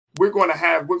we're going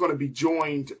to be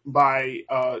joined by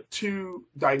two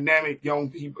dynamic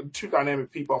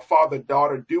people, a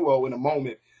father-daughter duo in a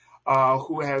moment,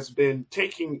 who has been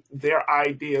taking their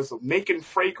ideas of making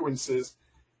fragrances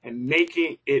and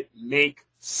making it make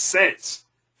sense.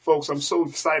 Folks, I'm so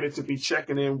excited to be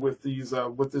checking in with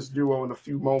with this duo in a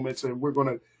few moments, and we're going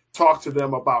to talk to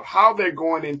them about how they're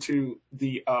going into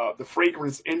the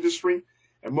fragrance industry.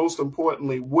 And most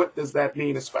importantly, what does that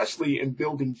mean, especially in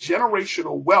building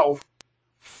generational wealth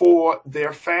for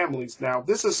their families? Now,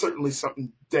 this is certainly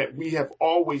something that we have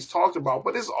always talked about,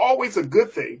 but it's always a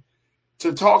good thing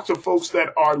to talk to folks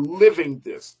that are living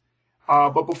this.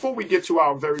 But before we get to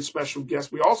our very special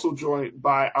guest, we're also joined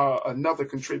by another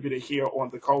contributor here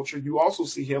on The Culture. You also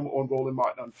see him on Roland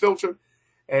Martin Unfiltered.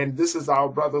 And this is our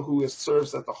brother who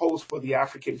serves as the host for the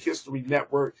African History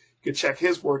Network. You can check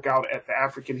his work out at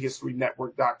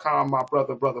theafricanhistorynetwork.com. My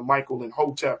brother Michael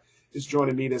Inhotep, is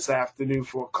joining me this afternoon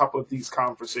for a couple of these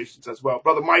conversations as well.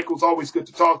 Brother Michael, it's always good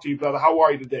to talk to you, brother. How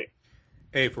are you today?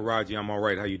 Hey, Faraji, I'm all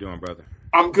right. How you doing, brother?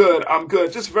 I'm good.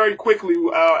 Just very quickly,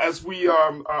 as we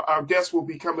our guests will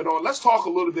be coming on, let's talk a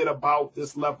little bit about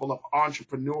this level of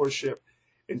entrepreneurship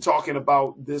and talking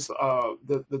about this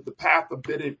the path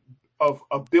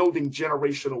of building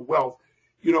generational wealth.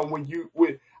 You know,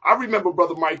 I remember,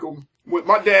 Brother Michael,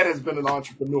 my dad has been an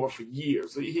entrepreneur for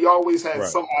years. He always had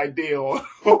some idea on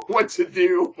what to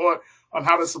do on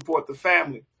how to support the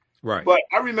family. Right. But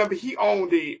I remember he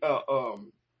owned a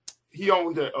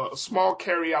small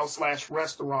carryout /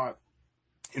 restaurant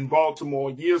in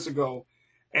Baltimore years ago,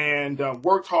 and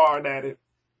worked hard at it.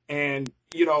 And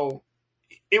you know,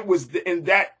 it was in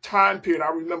that time period. I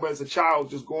remember as a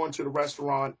child just going to the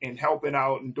restaurant and helping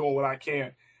out and doing what I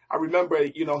can. I remember,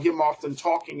 you know, him often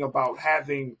talking about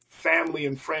having family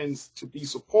and friends to be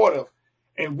supportive.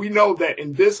 And we know that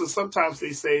in business, sometimes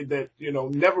they say that, you know,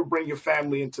 never bring your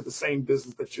family into the same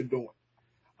business that you're doing.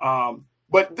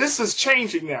 But this is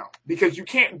changing now because you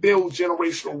can't build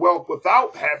generational wealth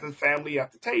without having family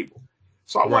at the table.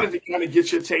 So I wanted to kind of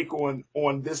get your take on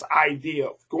this idea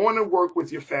of going to work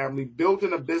with your family,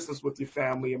 building a business with your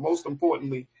family, and most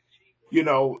importantly, you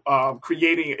know,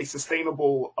 creating a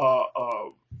sustainable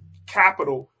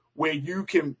capital where you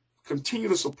can continue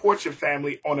to support your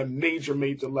family on a major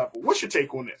level. What's your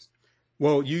take on this?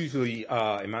 Well, usually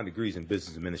in my degrees in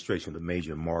business administration with a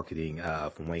major in marketing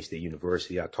from Wayne State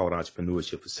University, I taught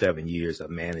entrepreneurship for 7 years. I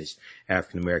managed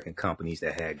African-American companies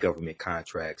that had government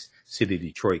contracts, City of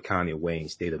Detroit, County of Wayne,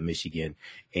 State of Michigan,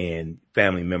 and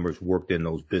family members worked in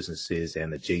those businesses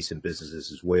and adjacent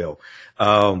businesses as well.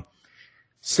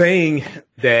 Saying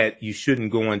that you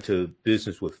shouldn't go into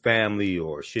business with family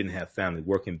or shouldn't have family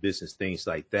work in business, things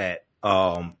like that.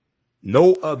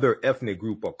 No other ethnic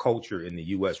group or culture in the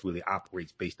U.S. really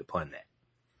operates based upon that.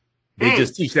 They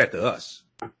just teach that to us.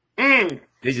 They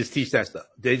just teach that stuff.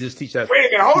 They just teach that. Wait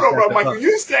a minute, hold on, bro, Michael.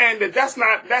 You saying that that's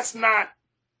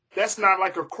not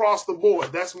like across the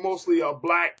board. That's mostly a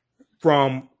black.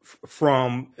 From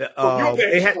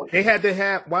they had to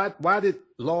have. Why did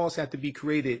laws have to be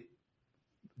created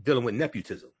dealing with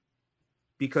nepotism?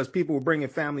 Because people were bringing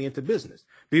family into business.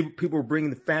 People were bringing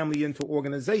the family into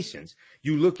organizations.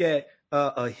 You look at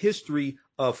a history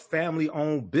of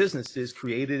family-owned businesses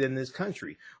created in this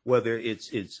country, whether it's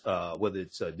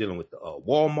dealing with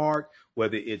Walmart,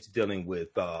 whether it's dealing with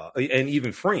and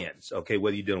even Friends, okay,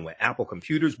 whether you're dealing with Apple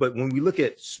computers. But when we look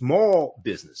at small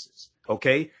businesses,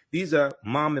 okay, these are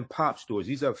mom and pop stores.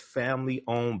 These are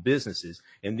family-owned businesses,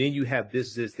 and then you have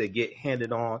businesses that get handed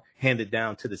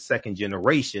down to the second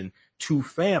generation to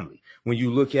family. When you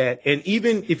look at, and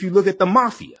even if you look at the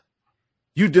mafia,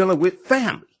 you're dealing with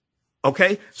family.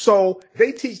 Okay, so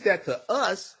they teach that to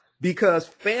us because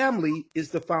family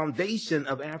is the foundation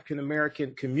of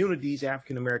African-American communities,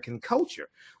 African-American culture.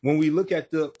 When we look at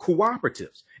the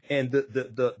cooperatives and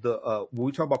when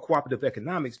we talk about cooperative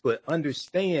economics, but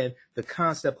understand the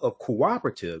concept of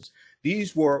cooperatives,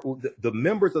 these were the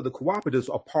members of the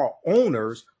cooperatives are part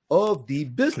owners of the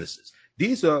businesses.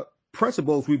 These are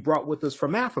principles we brought with us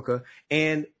from Africa.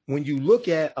 And when you look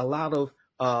at a lot of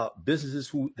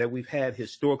businesses that we've had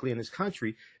historically in this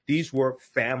country, these were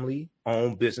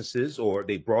family-owned businesses, or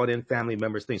they brought in family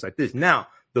members, things like this. Now,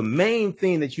 the main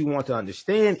thing that you want to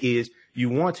understand is you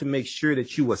want to make sure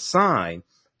that you assign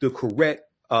the correct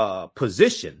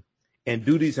position and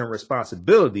duties and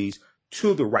responsibilities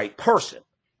to the right person.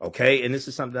 Okay, and this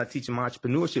is something I teach in my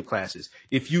entrepreneurship classes.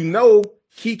 If you know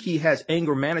Kiki has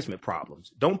anger management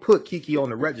problems, don't put Kiki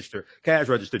on the cash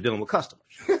register dealing with customers.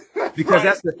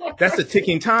 Because that's a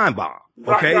ticking time bomb.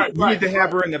 Okay, you need to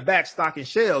have her in the back stocking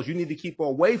shelves. You need to keep her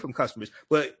away from customers.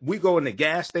 But we go into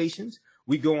gas stations,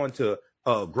 we go into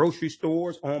grocery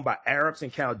stores owned by Arabs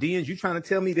and Chaldeans. You trying to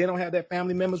tell me they don't have their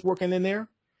family members working in there?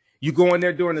 You go in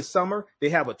there during the summer, they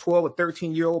have a 12 or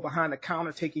 13-year-old behind the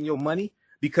counter taking your money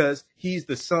because he's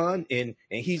the son and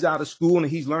he's out of school and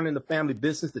he's learning the family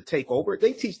business to take over.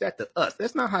 They teach that to us.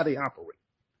 That's not how they operate.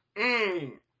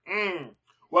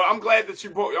 Well, I'm glad that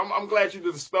I'm glad you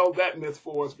dispelled that myth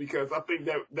for us, because I think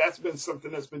that's been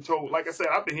something that's been told. Like I said,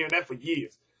 I've been hearing that for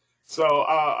years. So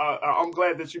I'm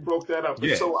glad that you broke that up.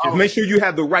 Yeah. So just make sure you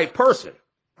have the right person.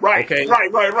 Right. Okay.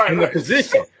 Right. In the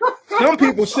position. Some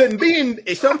people should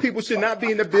not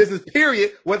be in the business,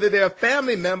 period, whether they're a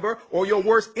family member or your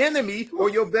worst enemy or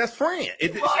your best friend.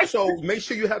 So make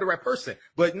sure you have the right person.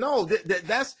 But no,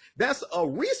 that's a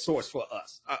resource for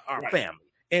us, our family.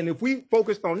 And if we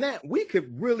focused on that, we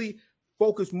could really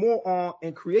focus more on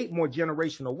and create more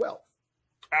generational wealth.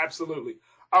 Absolutely.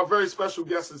 Our very special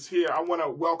guest is here. I want to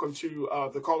welcome to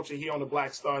the culture here on the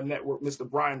Black Star Network, Mr.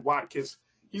 Brian Watkins.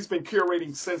 He's been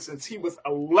curating since he was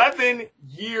 11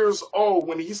 years old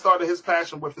when he started his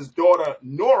passion with his daughter,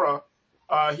 Nora.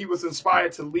 He was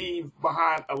inspired to leave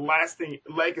behind a lasting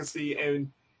legacy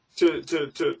and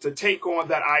to take on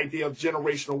that idea of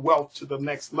generational wealth to the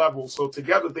next level. So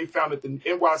together they founded the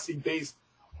NYC-based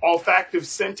olfactive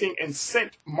scenting and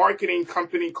scent marketing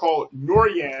company called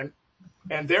Norian.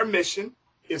 And their mission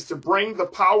is to bring the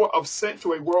power of scent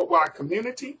to a worldwide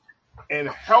community and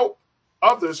help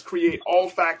others create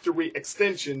olfactory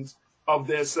extensions of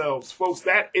themselves. Folks,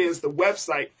 that is the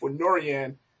website for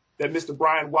Norian that Mr.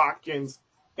 Brian Watkins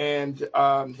and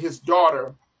his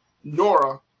daughter,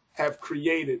 Nora, have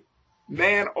created.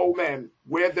 Man, oh man,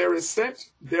 where there is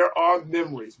scent, there are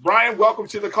memories. Brian, welcome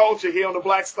to the culture here on the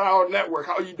Black Star Network.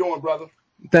 How are you doing, brother?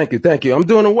 Thank you. I'm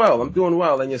doing well.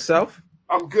 And yourself?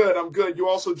 I'm good. You're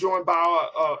also joined by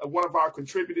one of our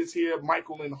contributors here,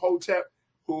 Michael Imhotep,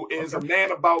 who is a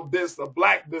man about business,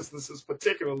 black businesses,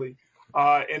 particularly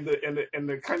in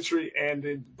the country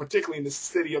and particularly in the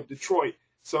city of Detroit.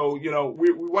 So,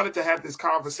 we wanted to have this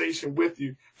conversation with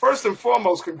you. First and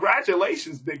foremost,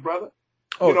 congratulations, big brother.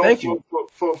 Oh, thank you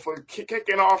for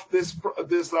kicking off this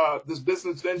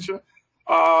business venture.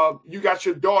 You got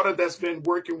your daughter that's been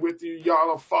working with you.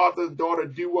 Y'all are father-daughter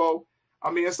duo. I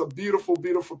mean, it's a beautiful,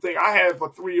 beautiful thing. I have a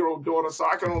 3-year-old daughter, so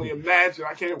I can only imagine.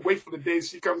 I can't wait for the day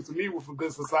she comes to me with a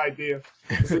business idea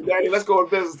and say, "Daddy, let's go in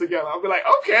business together." I'll be like,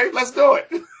 "Okay, let's do it."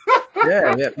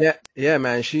 Yeah,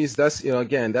 man.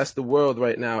 That's the world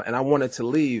right now. And I wanted to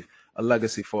leave a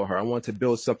legacy for her. I want to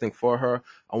build something for her.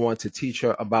 I want to teach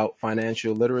her about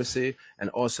financial literacy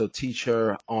and also teach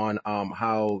her on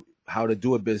how to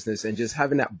do a business and just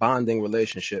having that bonding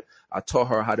relationship. I taught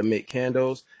her how to make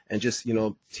candles and just,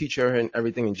 teach her and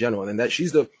everything in general. And that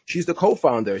she's the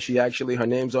co-founder. Her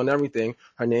name's on everything.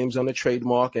 Her name's on the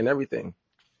trademark and everything.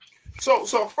 So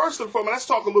first and foremost, let's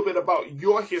talk a little bit about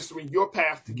your history, your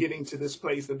path to getting to this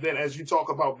place. And then as you talk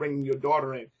about bringing your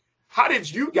daughter in, how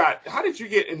did you get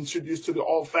introduced to the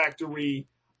olfactory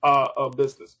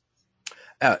business?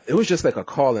 It was just like a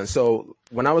calling. So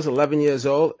when I was 11 years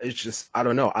old, it's just, I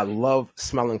don't know. I love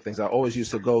smelling things. I always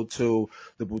used to go to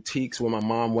the boutiques when my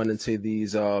mom went into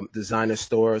these designer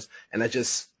stores, and I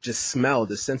just smelled.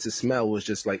 The sense of smell was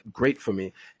just like great for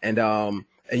me. And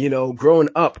growing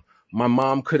up, my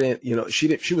mom couldn't,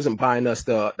 she wasn't buying us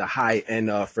the high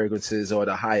end fragrances or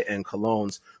the high end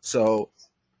colognes. So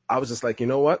I was just like, you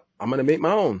know what? I'm gonna make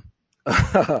my own.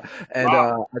 And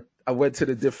wow. I went to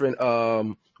different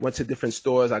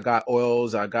stores. I got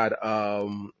oils. I got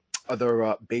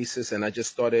other bases, and I just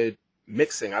started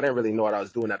mixing. I didn't really know what I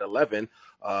was doing at 11,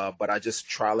 but I just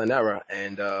trial and error,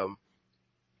 and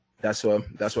that's what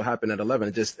happened at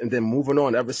 11. And then moving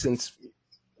on ever since,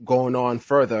 going on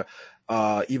further.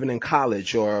 Even in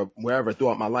college or wherever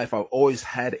throughout my life, I've always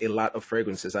had a lot of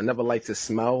fragrances. I never liked to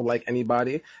smell like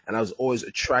anybody, and I was always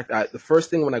attracted. The first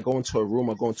thing when I go into a room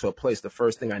or go into a place, the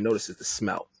first thing I notice is the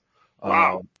smell.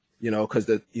 Wow. Because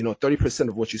 30%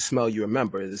 of what you smell, you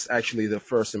remember. It's actually the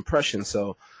first impression.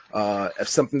 So if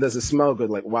something doesn't smell good,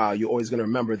 like, wow, you're always going to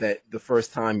remember that the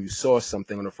first time you saw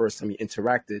something or the first time you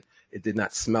interacted, it did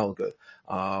not smell good.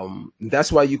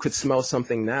 That's why you could smell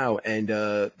something now and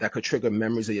that could trigger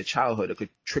memories of your childhood. It could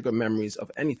trigger memories of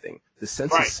anything. The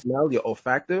sense of smell, your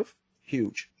olfactive,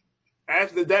 huge.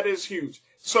 That is huge.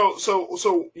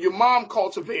 So your mom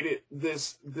cultivated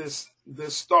this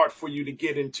start for you to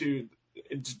get into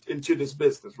this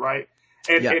business, right?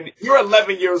 And you're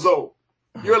 11 years old.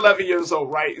 You're 11 years old,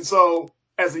 right? So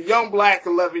as a young black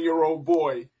 11-year-old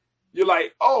boy, you're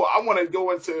like, oh, I want to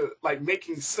go into like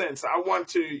making scents. I want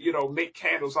to, make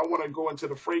candles. I want to go into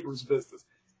the fragrance business.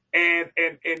 And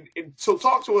so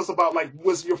talk to us about, like,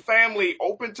 was your family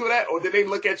open to that, or did they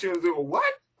look at you and go, what?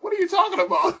 What are you talking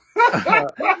about?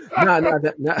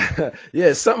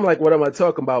 Yeah, something like what am I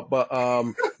talking about? But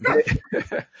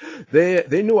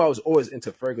they knew I was always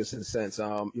into Ferguson scents.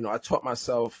 I taught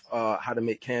myself how to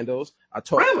make candles. I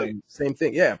taught Really? same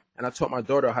thing, yeah, and I taught my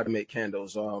daughter how to make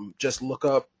candles. Just look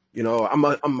up.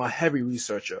 I'm a heavy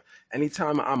researcher.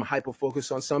 Anytime I'm hyper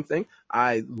focused on something,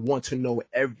 I want to know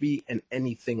every and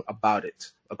anything about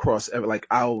it across like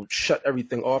I'll shut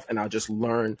everything off and I'll just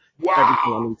learn everything I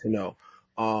Wow. need to know.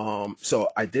 So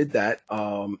I did that,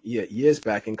 years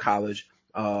back in college.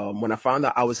 When I found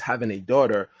out I was having a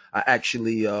daughter, I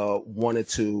actually wanted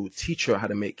to teach her how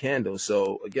to make candles.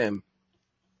 So again,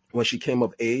 when she came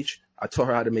of age, I taught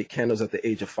her how to make candles at the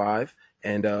age of 5,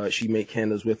 and she made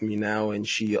candles with me now, and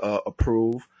she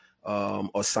approve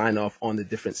or sign off on the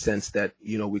different scents that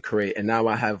we create. And now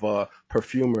I have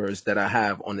perfumers that I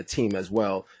have on the team as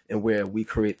well, and where we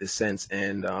create the scents,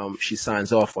 and she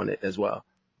signs off on it as well.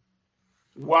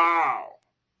 Wow.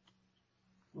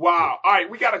 Wow. All right,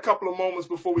 we got a couple of moments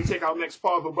before we take our next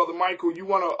pause. But Brother Michael, you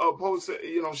want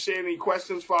to share any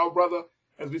questions for our brother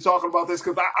as we're talking about this?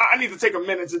 Because I need to take a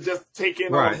minute to just take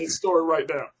in on his story right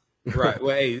now. Right.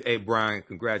 Well, hey, Brian,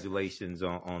 congratulations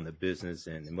on the business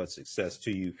and much success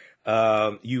to you.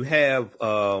 You have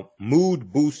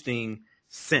mood boosting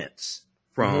scents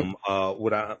from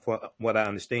what I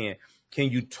understand. Can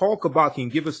you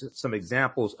give us some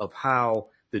examples of how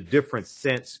the different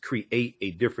scents create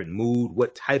a different mood?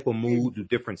 What type of mood do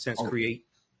different scents create?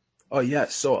 Oh, yeah.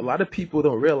 So a lot of people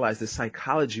don't realize the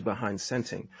psychology behind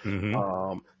scenting.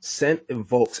 Scent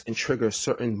evokes and triggers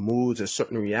certain moods or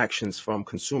certain reactions from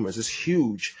consumers. It's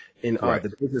huge in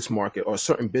the business market, or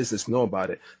certain business know about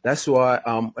it. That's why,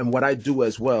 and what I do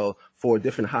as well for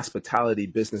different hospitality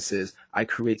businesses, I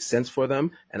create scents for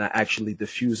them and I actually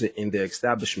diffuse it in their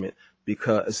establishment,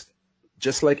 because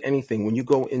just like anything, when you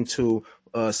go into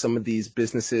some of these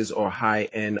businesses or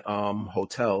high-end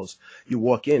hotels, you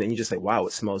walk in and you just say, wow,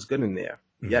 it smells good in there.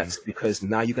 Yes, because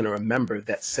now you're going to remember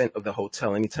that scent of the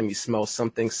hotel. Anytime you smell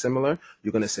something similar,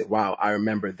 you're going to say, wow, I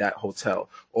remember that hotel.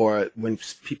 Or when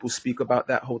people speak about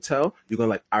that hotel, you're going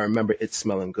to like, I remember it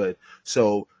smelling good.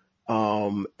 So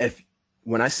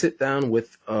when I sit down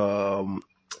with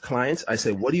clients, I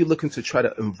say, what are you looking to try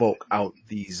to invoke out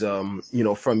these,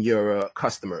 from your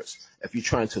customers? If you're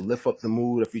trying to lift up the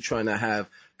mood, if you're trying to have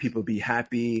people be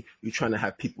happy, you're trying to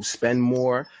have people spend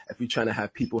more, if you're trying to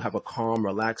have people have a calm,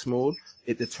 relaxed mood,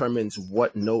 it determines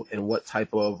what note and what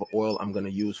type of oil I'm going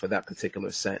to use for that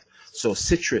particular scent. So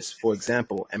citrus, for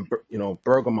example, and,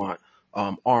 bergamot,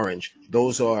 orange,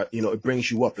 those are, it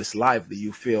brings you up. It's lively.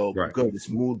 You feel good. It's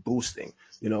mood boosting.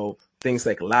 Things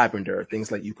like lavender,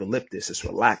 things like eucalyptus, it's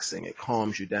relaxing. It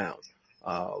calms you down.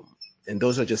 And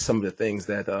those are just some of the things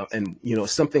that,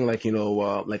 something like,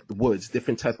 like the woods,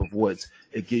 different type of woods,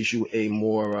 it gives you a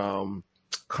more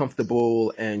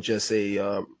comfortable and just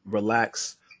a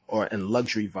relaxed and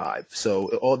luxury vibe. So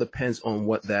it all depends on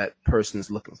what that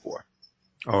person's looking for.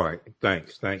 All right.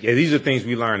 Thanks. Thank you. Yeah, these are things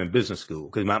we learn in business school,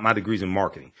 because my degree's in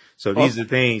marketing. So these are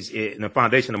things in the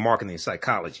foundation of marketing is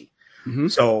psychology.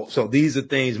 So these are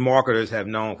things marketers have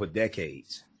known for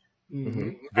decades.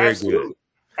 Very Absolutely. Good.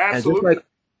 Absolutely. And just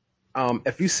like,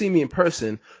 if you see me in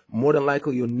person, more than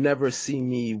likely you'll never smell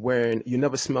me wearing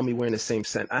the same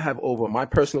scent. I have my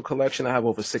personal collection, I have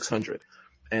over 600.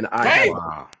 And I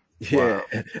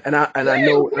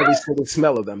know every single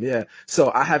smell of them. Yeah.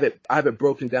 So I have it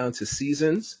broken down to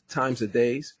seasons, times of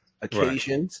days,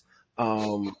 occasions,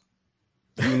 you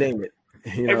name it.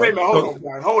 Hey, wait a minute, hold on,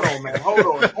 man. Hold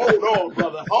on,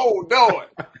 brother. Hold on.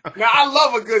 Now, I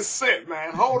love a good scent,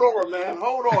 man. Hold on, man.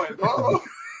 Hold on.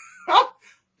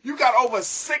 You got over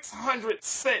 600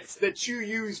 scents that you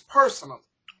use personally.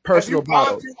 Personal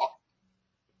bottles.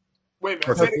 Wait a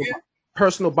minute, say it again?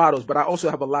 Personal bottles, but I also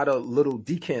have a lot of little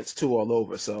decants too all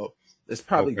over. So it's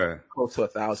probably close to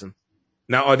 1,000.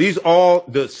 Now, are these all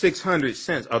the 600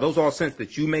 scents? Are those all scents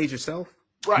that you made yourself?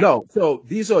 Right. No, so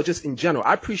these are just in general.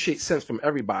 I appreciate scents from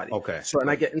everybody. Okay. So,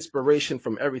 and I get inspiration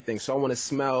from everything. So I want to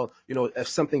smell, if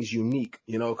something's unique,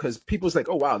 because people's like,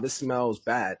 oh, wow, this smells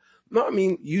bad. No, I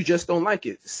mean, you just don't like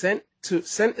it. Scent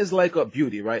is like a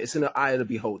beauty, right? It's in the eye of the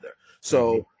beholder.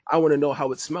 So I want to know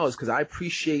how it smells, because I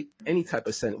appreciate any type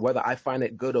of scent, whether I find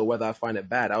it good or whether I find it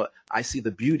bad. I see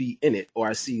the beauty in it, or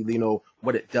I see,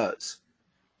 what it does.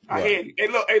 I hear you.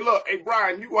 Hey,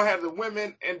 Brian, you going to have the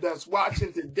women that's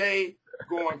watching today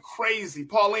going crazy.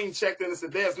 Pauline checked in and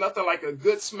said, there's nothing like a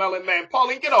good smelling man.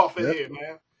 Pauline, get off in here,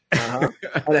 man.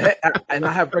 And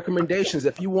I have recommendations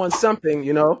if you want something,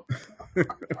 And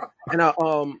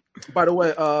by the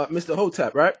way, Mr.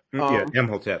 Hotep, right? M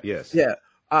Hotep, yes. Yeah.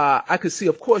 I could see,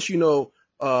 of course,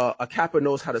 a Kappa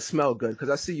knows how to smell good, because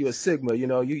I see you a Sigma. You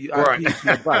know, Right. I use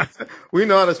your advice. We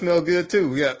know how to smell good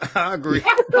too. Yeah, I agree.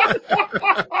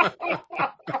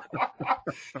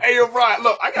 Hey, yo, Brian,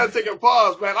 look, I gotta take a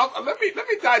pause, man. Let me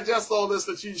digest all this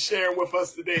that you're sharing with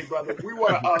us today, brother. We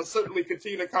want to certainly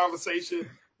continue the conversation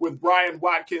with Brian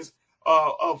Watkins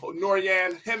of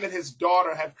Norian. Him and his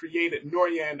daughter have created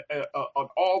Norian, an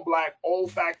all-black,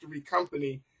 olfactory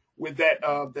company with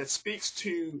that speaks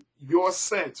to your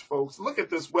sense, folks. Look at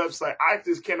this website. I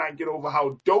just cannot get over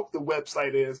how dope the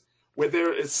website is. Where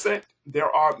there is scent, there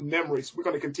are memories. We're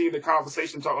going to continue the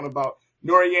conversation talking about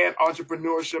Norian,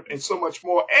 entrepreneurship, and so much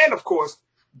more. And, of course,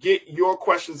 get your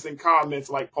questions and comments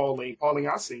like Pauline. Pauline,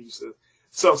 I see you, sis.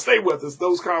 So stay with us.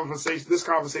 This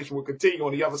conversation will continue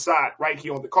on the other side, right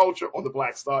here on The Culture on the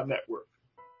Black Star Network.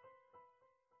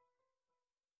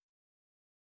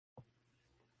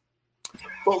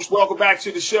 Folks, welcome back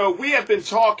to the show. We have been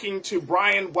talking to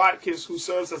Brian Watkins, who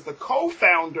serves as the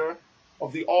co-founder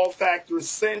of the olfactory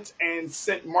scent and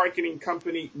scent marketing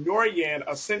company Norian,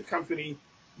 a scent company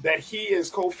that he is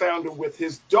co-founder with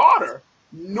his daughter,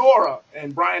 Nora.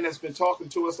 And Brian has been talking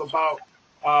to us about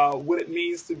what it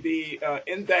means to be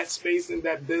in that space, in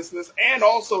that business, and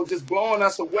also just blowing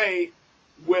us away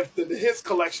with his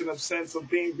collection of scents of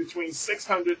being between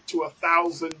 600 to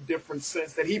 1,000 different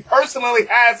scents that he personally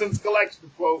has in his collection,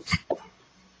 folks.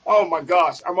 Oh my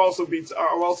gosh! I'm also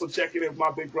checking in with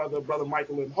my big brother, Brother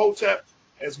Michael Imhotep,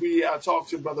 as we talk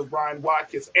to Brother Brian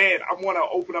Watkins. And I want to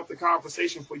open up the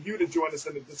conversation for you to join us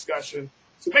in the discussion.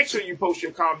 So make sure you post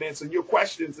your comments and your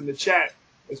questions in the chat,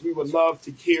 as we would love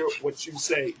to hear what you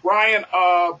say. Brian,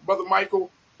 Brother Michael,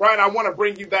 Brian, I want to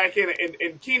bring you back in.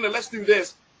 And Keena, let's do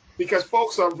this, because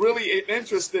folks are really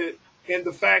interested in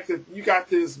the fact that you got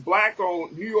this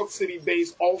Black-owned, New York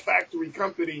City-based olfactory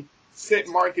company, scent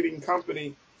marketing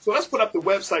company. So let's put up the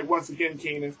website once again,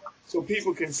 Keenan, so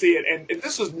people can see it. And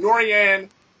this is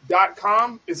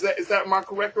Norian.com. Is that am I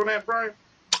correct on that, Brian?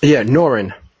 Yeah,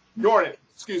 Norin.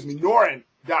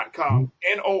 Norin.com.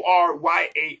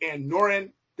 Noryan,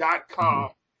 Norin.com.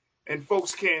 And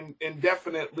folks can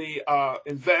indefinitely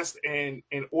invest and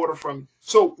order from you.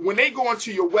 So when they go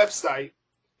onto your website,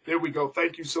 there we go.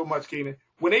 Thank you so much, Keenan.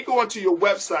 When they go onto your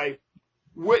website,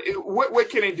 what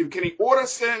can they do? Can they order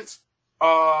scents?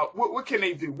 What can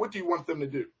they do? What do you want them to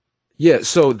do? Yeah,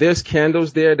 so there's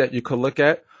candles there that you could look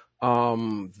at.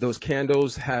 Those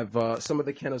candles have some of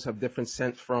the candles have different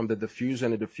scents from the diffuser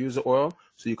and the diffuser oil,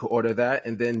 so you could order that,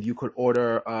 and then you could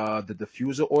order the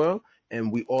diffuser oil,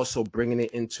 and we also bringing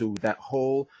it into that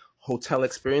whole hotel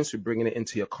experience. We're bringing it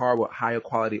into your car with higher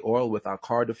quality oil with our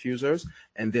car diffusers,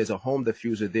 and there's a home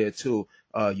diffuser there too.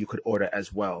 You could order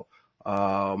as well,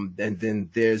 and then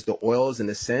there's the oils and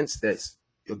the scents that's.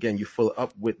 Again, you fill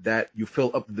up with that. You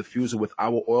fill up the diffuser with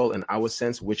our oil and our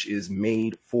scents, which is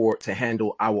made to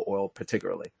handle our oil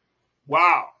particularly.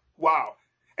 Wow.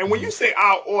 And when you say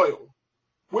our oil,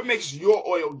 what makes your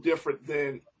oil different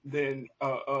than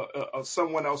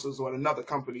someone else's or another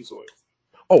company's oil?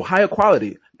 Oh, higher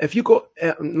quality. If you go,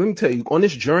 let me tell you, on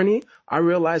this journey, I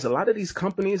realized a lot of these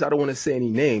companies, I don't want to say any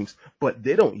names, but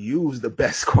they don't use the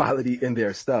best quality in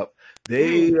their stuff.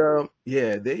 They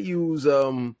use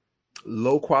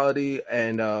low quality,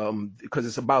 and because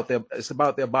it's about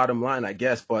their bottom line, I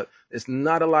guess, but it's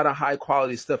not a lot of high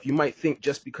quality stuff. You might think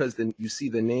just because you see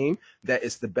the name that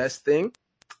it's the best thing.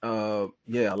 A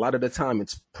lot of the time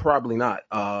it's probably not.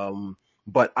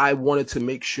 But I wanted to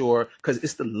make sure, because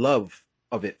it's the love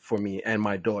of it for me and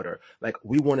my daughter. Like,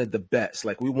 we wanted the best,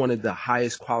 like we wanted the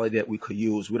highest quality that we could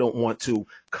use. We don't want to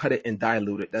cut it and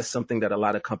dilute it. That's something that a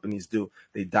lot of companies do.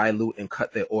 They dilute and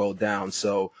cut their oil down.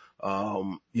 So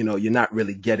you're not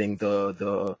really getting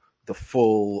the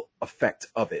full effect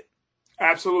of it.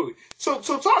 Absolutely. So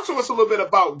talk to us a little bit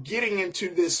about getting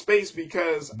into this space,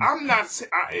 because I'm not,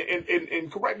 and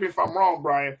correct me if I'm wrong,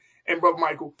 Brian and Brother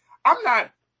Michael,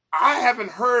 I haven't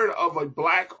heard of a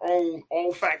Black-owned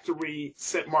olfactory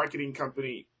scent marketing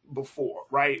company before,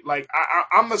 right? Like,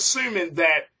 I'm assuming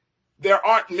that there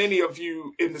aren't many of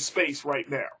you in the space right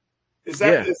now. Is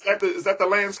that the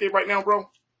landscape right now, bro?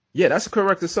 Yeah, that's a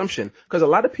correct assumption, because a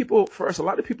lot of people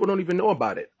don't even know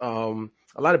about it.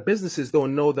 A lot of businesses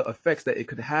don't know the effects that it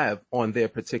could have on their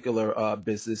particular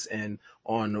business and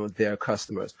on their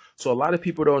customers. So a lot of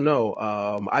people don't know.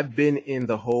 I've been in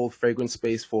the whole fragrance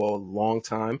space for a long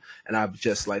time, and I've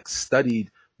just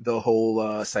studied the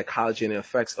whole psychology and the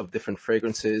effects of different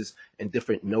fragrances and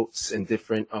different notes and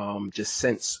different just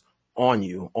scents on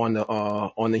you, on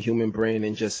the human brain,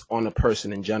 and just on the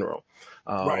person in general.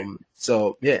 Right.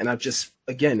 So yeah, and I've just,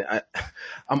 again,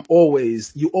 I'm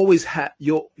always, you'll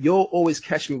always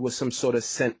catch me with some sort of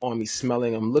scent on me,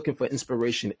 smelling. I'm looking for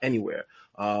inspiration anywhere.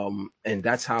 And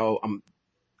that's how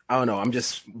I don't know, I'm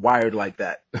just wired like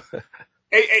that.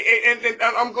 And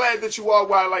I'm glad that you are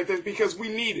wired like this, because we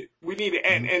need it. We need it.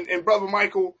 And Brother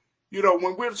Michael, you know,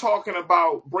 when we're talking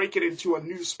about breaking into a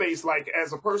new space, like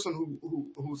as a person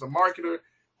who's a marketer,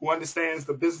 who understands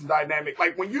the business dynamic,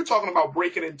 like when you're talking about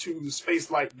breaking into a space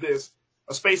like this,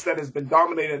 a space that has been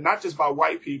dominated not just by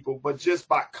white people, but just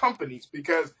by companies,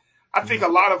 because I think a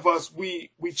lot of us,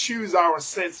 we choose our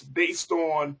sense based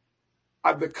on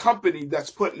the company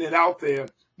that's putting it out there,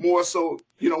 more so,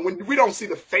 you know, when we don't see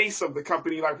the face of the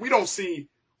company, like we don't see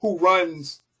who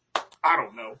runs, I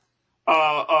don't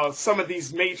know, some of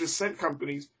these major scent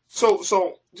companies. So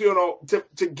you know,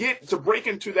 to break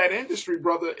into that industry,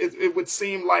 brother, it would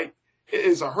seem like it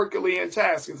is a Herculean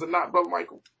task, is it not, Brother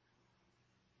Michael?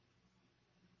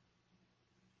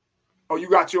 Oh, you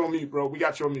got you on mute, bro. We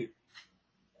got you on mute.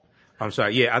 I'm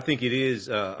sorry. Yeah, I think it is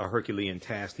a Herculean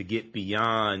task to get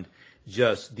beyond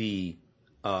just the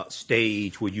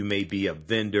stage where you may be a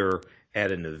vendor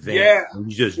at an event. Yeah.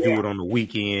 And you just do it on the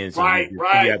weekends. Right, and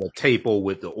right. You have a table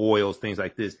with the oils, things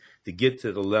like this. To get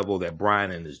to the level that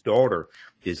Brian and his daughter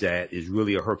is at is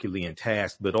really a Herculean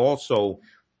task. But also,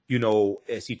 you know,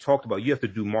 as he talked about, you have to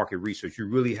do market research. You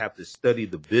really have to study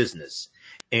the business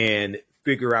and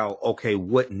figure out, okay,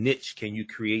 what niche can you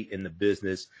create in the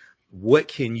business? What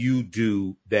can you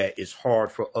do that is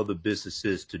hard for other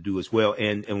businesses to do as well?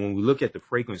 And when we look at the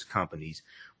fragrance companies,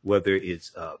 whether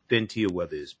it's Fenty or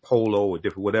whether it's Polo or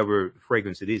different, whatever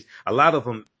fragrance it is, a lot of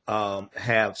them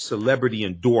have celebrity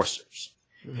endorsers.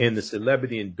 Mm-hmm. And the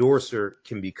celebrity endorser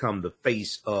can become the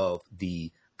face of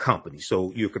the company.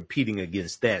 So you're competing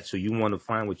against that. So you want to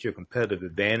find what your competitive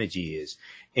advantage is.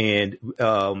 And,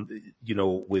 you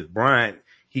know, with Brian,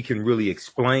 he can really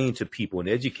explain to people and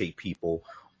educate people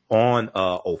on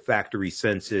olfactory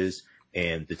senses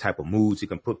and the type of moods it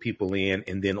can put people in,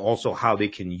 and then also how they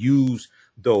can use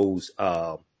those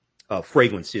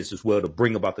fragrances as well to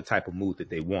bring about the type of mood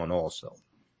that they want also.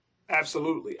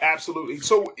 Absolutely. Absolutely.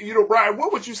 So, you know, Brian,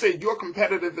 what would you say your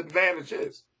competitive advantage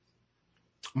is?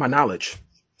 My knowledge.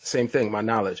 Same thing, my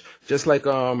knowledge. Just like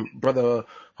Brother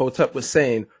Hotep was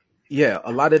saying, yeah,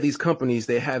 a lot of these companies,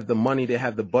 they have the money, they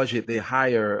have the budget, they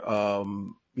hire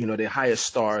you know, they hire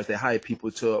stars, they hire people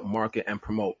to market and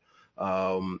promote.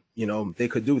 You know, they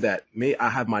could do that. Me, I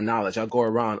have my knowledge. I go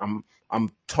around,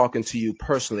 I'm talking to you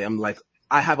personally. I'm like,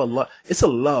 I have a love. It's a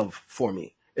love for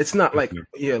me. It's not like,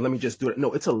 yeah, let me just do it.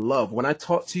 No, it's a love. When I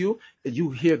talk to you,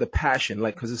 you hear the passion,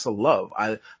 like, because it's a love.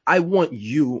 I want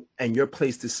you and your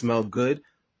place to smell good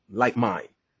like mine,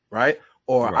 right?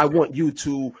 Or right. I want you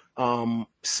to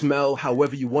smell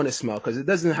however you want to smell, because it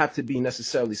doesn't have to be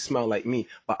necessarily smell like me,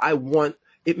 but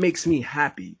it makes me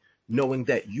happy knowing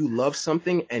that you love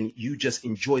something and you just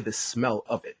enjoy the smell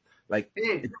of it. Like,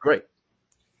 it's great.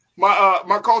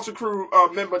 My Culture Crew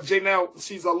member, Janelle,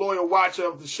 she's a loyal watcher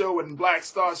of the show and Black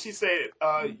Star. She said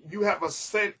you have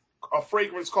a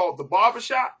fragrance called the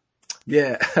Barbershop.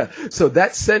 Yeah. So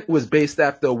that scent was based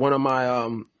after one of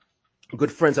my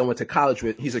good friends I went to college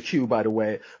with. He's a Q, by the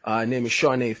way. Name is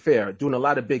Shawnee Fair, doing a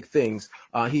lot of big things.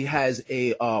 He has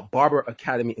a barber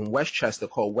academy in Westchester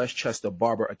called Westchester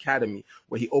Barber Academy,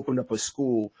 where he opened up a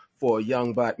school for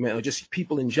young black men, or just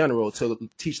people in general, to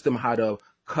teach them how to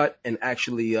cut and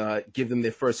actually give them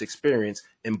their first experience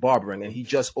in barbering. And he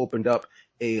just opened up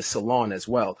a salon as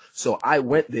well. So I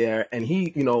went there, and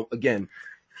he, you know, again,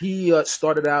 he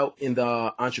started out in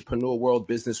the entrepreneur world,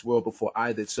 business world before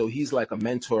I did. So he's like a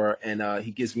mentor, and he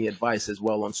gives me advice as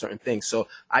well on certain things. So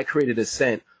I created a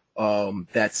scent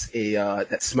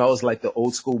that smells like the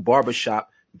old school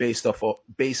barbershop based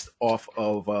off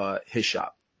of his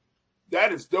shop.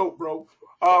 That is dope, bro.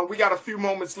 We got a few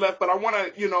moments left, but I want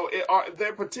to, you know, there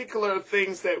are particular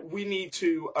things that we need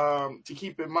to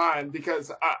keep in mind,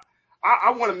 because I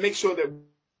want to make sure that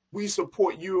we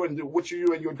support you and what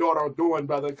you and your daughter are doing,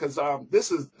 brother, because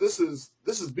this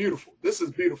is beautiful. This is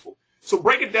beautiful. So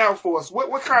break it down for us.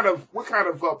 What kind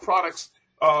of products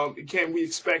can we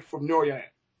expect from Nouryan?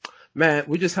 Man,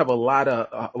 we just have a lot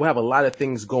of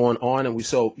things going on, and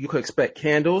so you could expect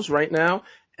candles right now.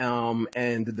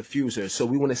 And the diffusers. So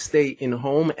we want to stay in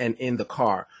home and in the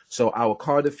car. So our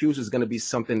car diffuser is going to be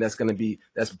something that's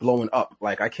blowing up.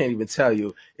 Like I can't even tell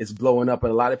you, it's blowing up.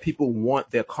 And a lot of people want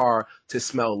their car to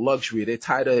smell luxury. They're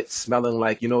tired of it smelling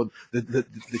like, you know, the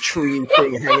tree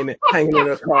thing hanging in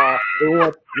their car. They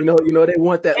want, they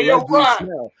want that Hey, luxury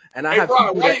smell. And I have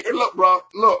Brian, people that, look, bro,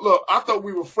 look. I thought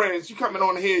we were friends. You coming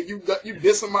on here, you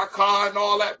dissing my car and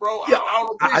all that, bro. Yeah,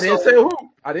 I didn't say who.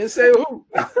 I didn't say who.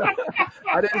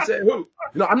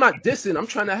 I'm not dissing. I'm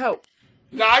trying to help.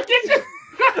 Nah, I get you.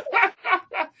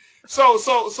 So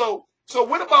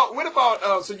what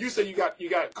about so you said you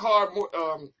got car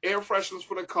air fresheners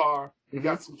for the car, you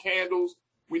got some candles.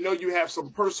 We know you have some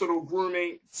personal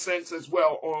grooming scents as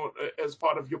well as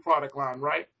part of your product line,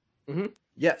 right? Mm-hmm.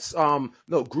 Yes.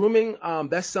 No, grooming,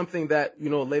 that's something that,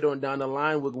 later on down the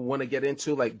line, we're going to want to get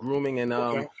into, like grooming and,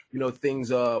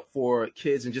 things for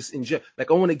kids and just enjoy.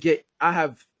 Like I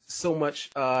have so much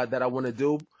that I want to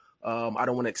do. I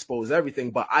don't want to expose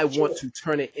everything, but I want to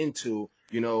turn it into,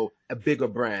 a bigger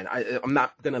brand. I'm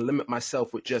not going to limit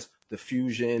myself with just the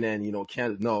fusion and,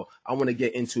 candle. No, I want to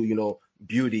get into,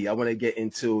 beauty. I want to get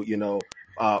into,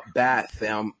 bath.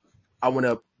 I want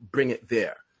to bring it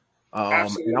there.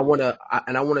 And I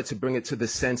wanted to bring it to the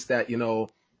sense that,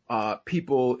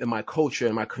 people in my culture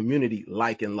and my community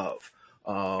like and love.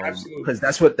 Because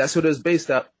that's what it's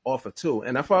based off of too.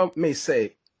 And if I may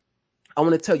say, I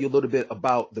want to tell you a little bit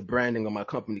about the branding of my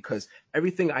company, because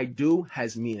everything I do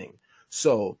has meaning.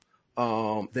 So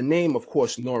the name, of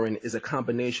course, Norin, is a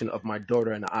combination of my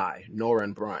daughter and I, Nora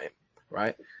and Brian,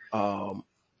 right? And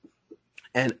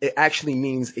it actually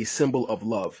means a symbol of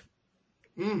love.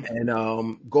 And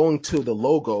going to the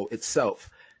logo itself.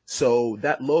 So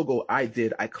that logo I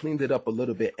cleaned it up a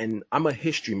little bit, and I'm a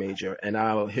history major, and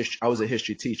I was a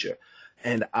history teacher.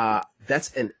 And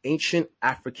that's an ancient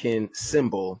African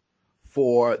symbol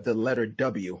for the letter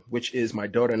W, which is my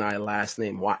daughter and I last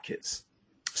name, Watkins.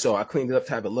 So I cleaned it up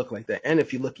to have it look like that. And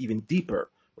if you look even deeper,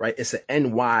 right, it's an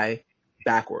NY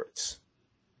backwards.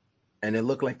 And it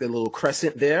looked like the little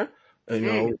crescent there.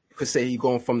 You could say you're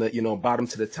going from the, bottom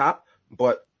to the top.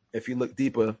 But if you look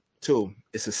deeper too,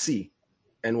 it's a C,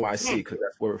 NYC, because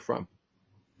that's where we're from.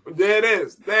 There it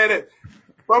is.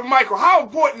 Brother Michael, how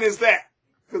important is that?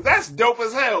 Because that's dope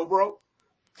as hell, bro.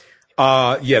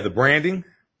 The branding.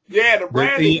 Yeah, the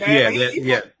branding, man.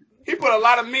 He put a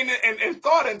lot of meaning and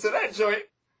thought into that joint.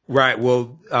 Right.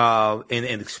 Well, and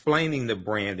explaining the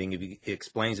branding, if he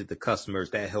explains it to customers,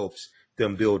 that helps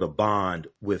them build a bond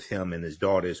with him and his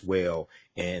daughter as well.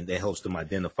 And that helps them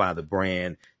identify the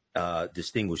brand,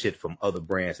 distinguish it from other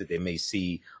brands that they may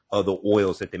see, other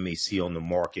oils that they may see on the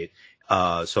market.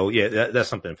 That's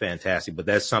something fantastic, but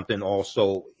that's something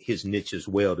also his niche as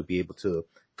well, to be able to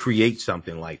create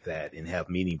something like that and have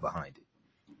meaning behind it.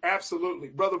 Absolutely.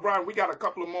 Brother Brian, we got a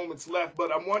couple of moments left,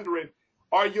 but I'm wondering,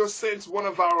 are your scents, one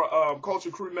of our Culture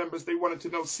Crew members, they wanted to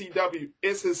know, CW,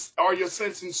 are your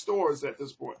scents in stores at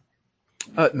this point?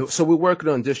 No, so we're working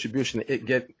on distribution.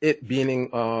 It being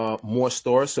more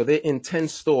stores. So they're in 10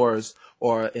 stores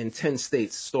or in 10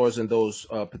 states, stores in those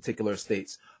particular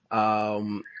states.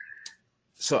 We're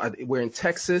in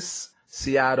Texas,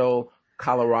 Seattle,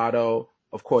 Colorado,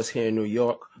 of course, here in New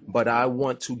York, but I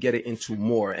want to get it into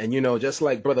more. And, just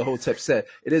like Brother Hotep said,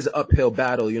 it is an uphill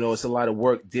battle. It's a lot of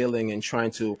work dealing and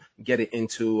trying to get it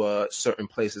into certain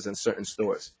places and certain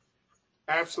stores.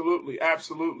 Absolutely.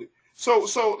 So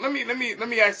let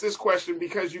me ask this question,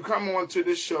 because you come on to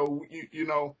this show,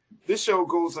 this show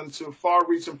goes into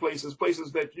far-reaching places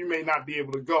that you may not be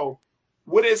able to go.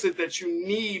 What is it that you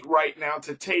need right now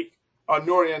to take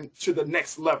Norin to the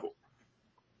next level?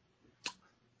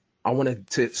 I wanted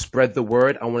to spread the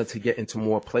word. I wanted to get into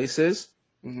more places.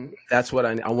 Mm-hmm. That's what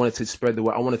I wanted to spread the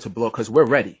word. I wanted to blow, because we're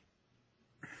ready.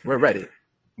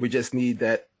 We just need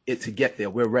it to get there.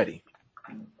 We're ready.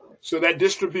 So that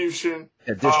distribution.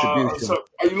 So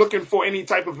are you looking for any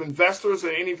type of investors or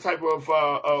any type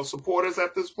of supporters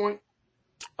at this point?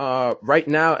 Right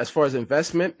now, as far as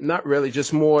investment, not really.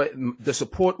 Just more. The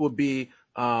support would be,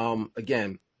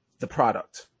 again, the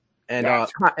product. And,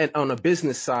 and on the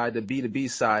business side, the B2B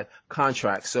side,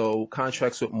 contracts. So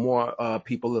contracts with more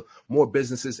people, more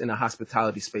businesses in the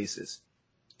hospitality spaces.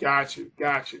 Got you.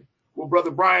 Well,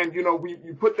 Brother Brian,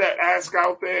 you put that ask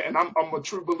out there, and I'm a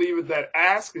true believer that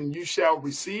ask and you shall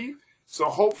receive. So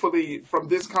hopefully from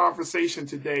this conversation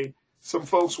today, some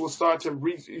folks will start to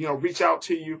reach out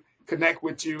to you, connect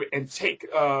with you, and take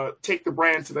the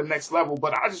brand to the next level.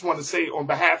 But I just want to say, on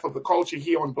behalf of the culture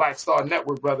here on Black Star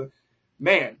Network, brother,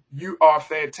 man, you are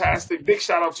fantastic. Big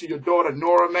shout out to your daughter,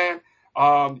 Nora, man.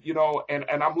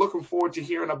 And I'm looking forward to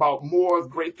hearing about more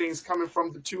great things coming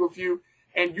from the two of you.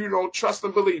 And trust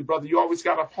and believe, brother. You always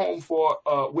got a home for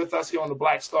with us here on the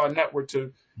Black Star Network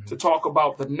to talk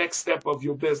about the next step of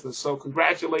your business. So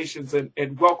congratulations and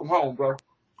welcome home, bro.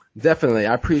 Definitely.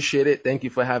 I appreciate it. Thank you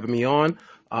for having me on.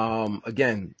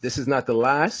 Again, this is not the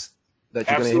last that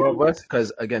you're going to hear of us,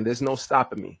 because again, there's no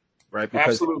stopping me, right?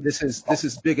 Because this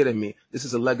is bigger than me. This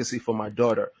is a legacy for my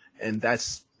daughter. And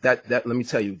that let me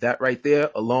tell you, that right there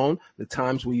alone, the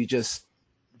times where you just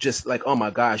like, oh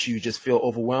my gosh, you just feel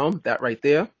overwhelmed, that right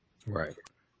there. Right.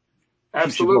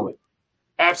 Absolutely.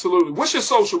 Absolutely. What's your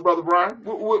social, Brother Brian?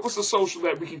 What's the social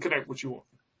that we can connect with you on?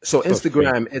 So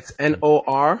Instagram, it's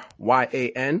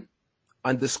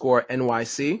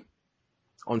NORYAN_NYC.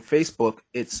 On Facebook,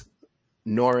 it's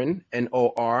Noryan,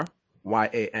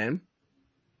 NORYAN.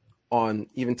 On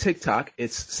even TikTok,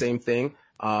 it's same thing,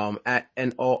 at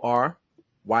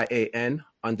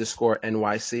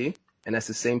NORYAN_NYC. And that's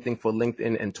the same thing for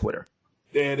LinkedIn and Twitter.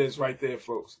 There it is right there,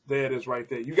 folks. There it is right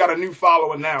there. You got a new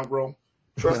follower now, bro.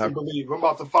 Trust and believe. I'm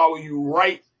about to follow you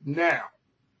right now.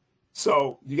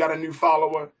 So you got a new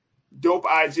follower. Dope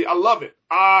IG. I love it.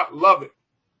 I love it.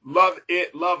 Love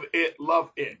it. Love it.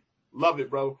 Love it. Love it,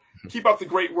 bro. Keep up the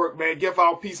great work, man. Give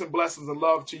our peace and blessings and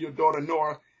love to your daughter,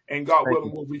 Nora. And God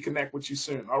willing, we'll reconnect with you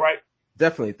soon. All right?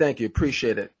 Definitely. Thank you.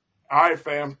 Appreciate it. All right,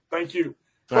 fam. Thank you.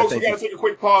 Folks, we got to take a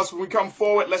quick pause. When we come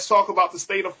forward, let's talk about the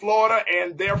state of Florida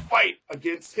and their fight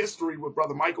against history with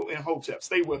Brother Michael Imhotep.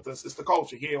 Stay with us. It's The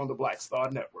Culture here on the Black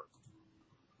Star Network.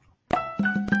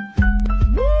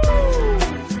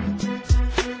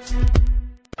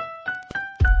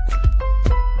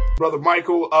 Brother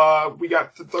Michael, we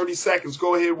got 30 seconds.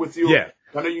 Go ahead with you. Yeah.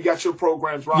 I know you got your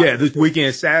programs right. Yeah, this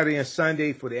weekend, Saturday and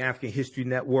Sunday for the African History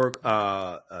Network.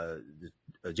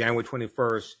 January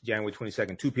 21st, January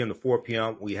 22nd, 2 p.m. to 4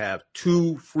 p.m. We have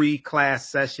 2 free class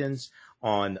sessions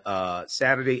on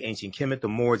Saturday, Ancient Kemet, the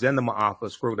Moors, and the Ma'afa.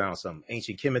 Scroll down some.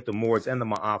 Ancient Kemet, the Moors, and the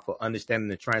Ma'afa, understanding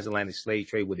the transatlantic slave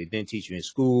trade, what they didn't teach you in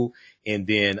school. And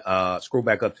then scroll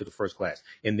back up to the first class.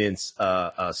 And then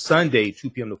Sunday, 2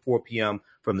 p.m. to 4 p.m.,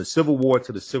 from the Civil War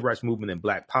to the Civil Rights Movement and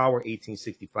Black Power,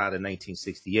 1865 to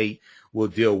 1968. We'll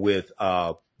deal with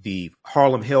the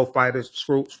Harlem Hellfighters.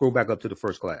 Scroll back up to the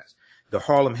first class. The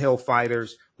Harlem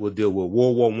Hellfighters will deal with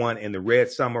World War I and the Red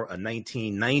Summer of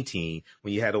 1919,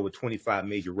 when you had over 25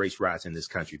 major race riots in this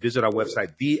country. Visit our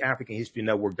website,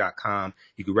 theafricanhistorynetwork.com.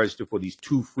 You can register for these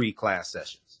 2 free class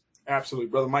sessions. Absolutely.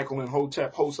 Brother Michael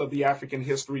Imhotep, host of the African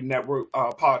History Network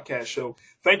podcast show.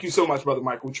 Thank you so much, Brother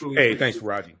Michael. Truly. Hey, thanks,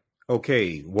 Raji.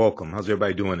 Okay, welcome. How's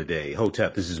everybody doing today?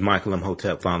 Hotep, this is Michael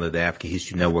Imhotep, founder of the African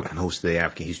History Network and host of the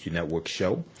African History Network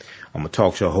show. I'm a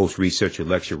talk show host, researcher,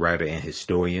 lecturer, writer, and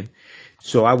historian.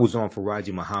 So I was on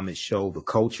Faraji Muhammad's show, The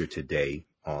Culture, today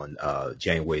on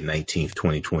January 19th,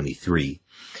 2023.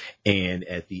 And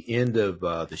at the end of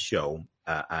the show,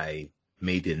 I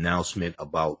made the announcement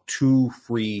about 2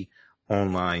 free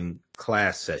online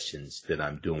class sessions that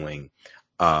I'm doing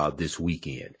this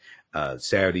weekend.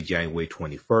 Saturday, January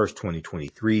 21st,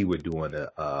 2023, we're doing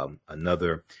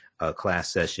another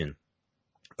class session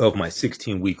of my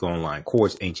 16-week online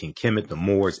course, Ancient Kemet, the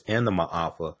Moors, and the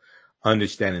Ma'afa,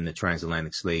 understanding the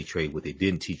transatlantic slave trade, what they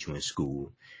didn't teach you in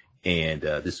school. And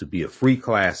this would be a free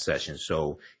class session.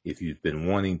 So if you've been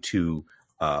wanting to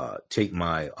take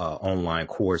my online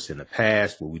course in the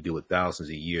past, where we deal with thousands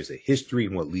of years of history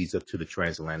and what leads up to the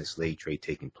transatlantic slave trade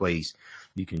taking place,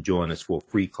 you can join us for a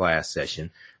free class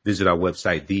session. Visit our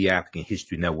website,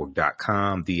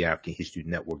 theafricanhistorynetwork.com,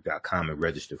 theafricanhistorynetwork.com, and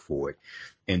register for it.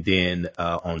 And then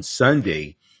on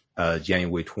Sunday,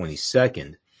 January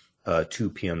 22nd, 2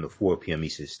 p.m. to 4 p.m.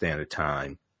 Eastern Standard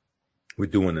Time, we're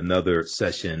doing another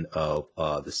session of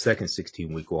the second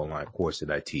 16-week online course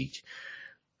that I teach.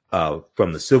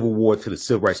 From the Civil War to the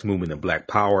Civil Rights Movement and Black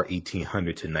Power,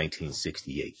 1800 to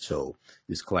 1968. So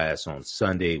this class on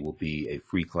Sunday will be a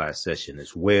free class session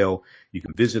as well. You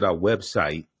can visit our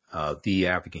website,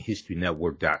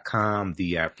 theafricanhistorynetwork.com,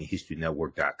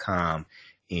 theafricanhistorynetwork.com,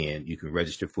 and you can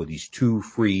register for these 2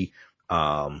 free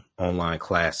online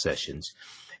class sessions.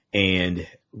 And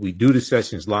we do the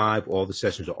sessions live. All the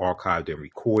sessions are archived and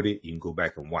recorded. You can go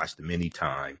back and watch them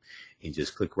anytime, and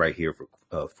just click right here for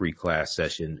a free class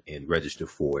session and register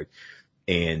for it.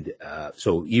 And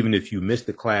so even if you missed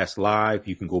the class live,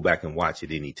 you can go back and watch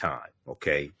it anytime.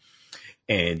 Okay.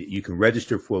 And you can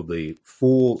register for the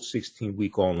full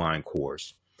 16-week online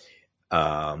course.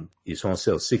 It's on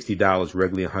sale $60,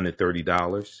 regularly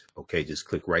 $130. Okay. Just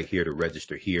click right here to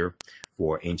register here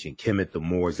for Ancient Kemet, the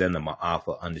Moors, and the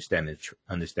Ma'afa, understanding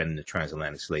the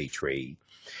transatlantic slave trade.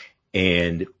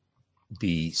 And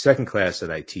the second class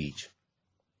that I teach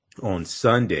on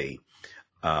Sunday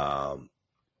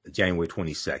January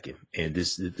 22nd. And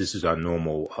this is our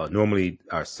normal, normally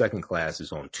our second class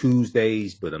is on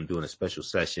Tuesdays, but I'm doing a special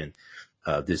session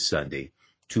this Sunday,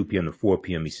 2 p.m. to 4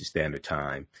 p.m. Eastern Standard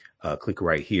Time. Click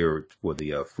right here for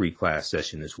the free class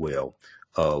session as well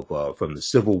of from the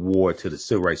Civil War to the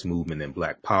Civil Rights Movement and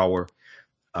Black Power,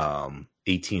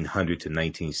 1800 to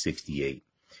 1968.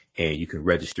 And you can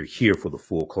register here for the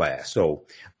full class. So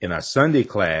in our Sunday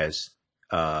class,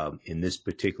 in this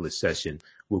particular session,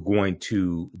 we're going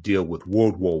to deal with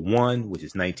World War I, which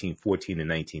is 1914 and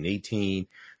 1918.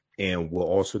 And we'll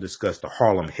also discuss the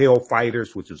Harlem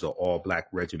Hellfighters, which is an all-black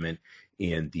regiment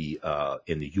in the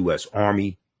U.S.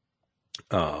 Army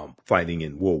fighting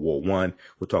in World War I.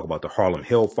 We'll talk about the Harlem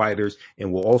Hellfighters,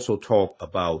 and we'll also talk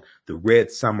about the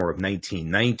Red Summer of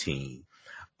 1919,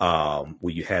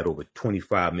 where you had over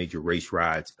 25 major race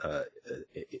riots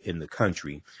in the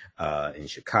country, in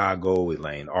Chicago,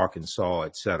 Atlanta, Arkansas,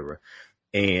 etc.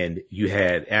 And you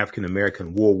had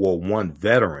African-American World War I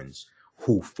veterans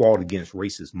who fought against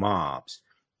racist mobs,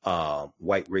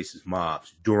 white racist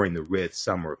mobs during the Red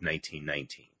Summer of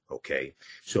 1919. Okay,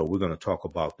 so we're going to talk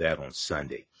about that on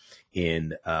Sunday. In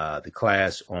the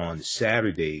class on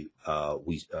Saturday,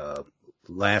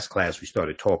 last class we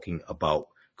started talking about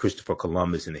Christopher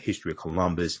Columbus and the history of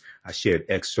Columbus. I shared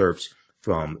excerpts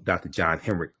from Dr. John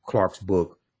Henrik Clarke's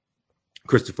book,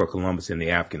 Christopher Columbus and the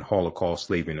African Holocaust,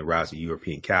 Slavery and the Rise of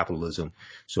European Capitalism.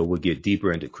 So we'll get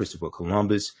deeper into Christopher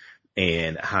Columbus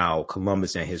and how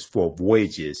Columbus and his 4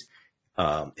 voyages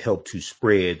helped to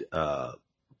spread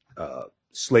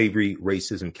slavery,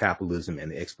 racism, capitalism,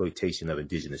 and the exploitation of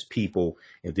indigenous people,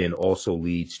 and then also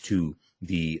leads to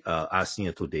the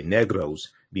Asiento de Negros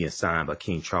being signed by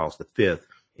King Charles V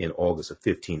in August of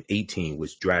 1518,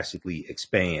 which drastically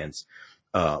expands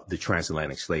the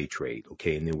transatlantic slave trade.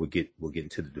 Okay, and then we'll get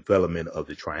into the development of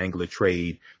the triangular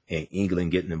trade and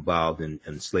England getting involved in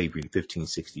slavery in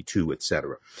 1562,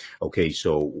 etc. Okay,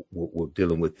 so we're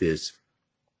dealing with this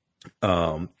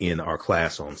in our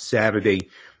class on Saturday,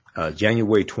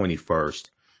 January 21st,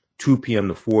 2 p.m.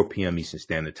 to 4 p.m. Eastern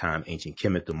Standard Time, Ancient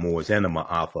Kemet, the Moors, and the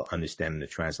Ma'afa, Understanding the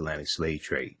Transatlantic Slave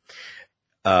Trade.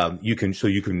 You can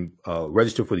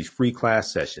register for these free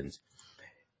class sessions.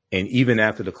 And even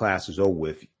after the class is over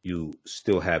with, you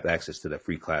still have access to that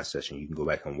free class session. You can go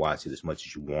back and watch it as much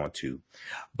as you want to.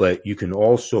 But you can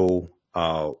also,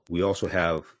 we also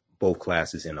have both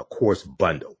classes in a course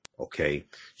bundle. Okay,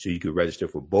 so you can register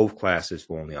for both classes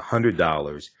for only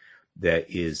 $100. That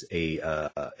is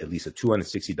at least a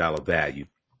 $260 value.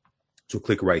 So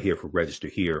click right here for register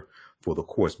here for the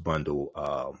course bundle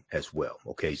as well.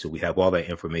 Okay, so we have all that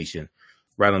information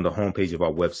right on the homepage of our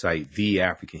website,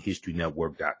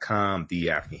 theafricanhistorynetwork.com,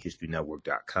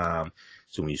 theafricanhistorynetwork.com.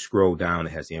 So when you scroll down,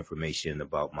 it has the information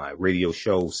about my radio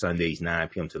show, Sundays, 9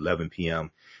 p.m. to 11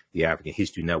 p.m., the African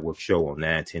History Network show on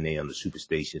 9:10 a.m. the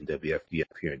Superstation,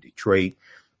 WFDF here in Detroit.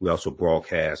 We also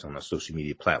broadcast on our social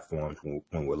media platforms when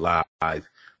we're live on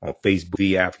Facebook,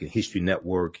 The African History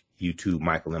Network, YouTube,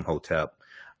 Michael Imhotep,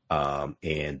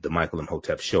 and the Michael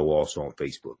Imhotep Show also on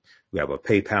Facebook. We have a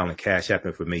PayPal and Cash App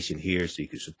information here so you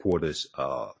can support us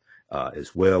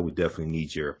as well. We definitely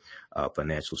need your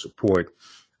financial support.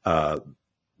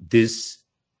 This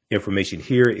information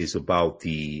here is about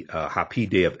the Happy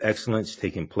Day of Excellence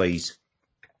taking place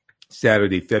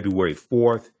Saturday, February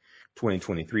 4th.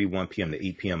 2023, 1 p.m. to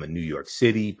 8 p.m. in New York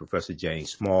City. Professor James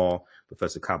Small,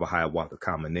 Professor Kabahaya Waka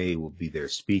Kamene will be there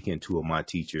speaking, 2 of my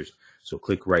teachers. So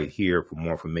click right here for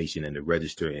more information and to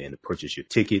register and to purchase your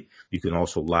ticket. You can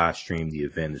also live stream the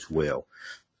event as well.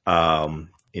 And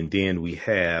then we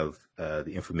have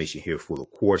the information here for the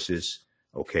courses,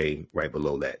 okay, right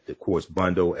below that, the course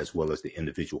bundle as well as the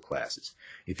individual classes.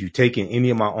 If you've taken any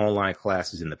of my online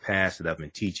classes in the past that I've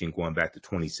been teaching going back to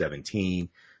 2017,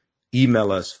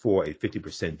 email us for a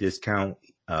 50% discount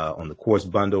on the course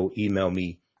bundle. Email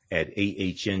me at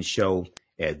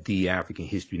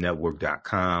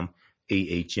ahnshow@theafricanhistorynetwork.com,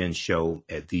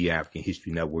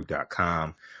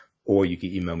 ahnshow@theafricanhistorynetwork.com, or you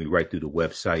can email me right through the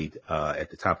website. At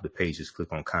the top of the page, just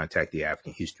click on Contact the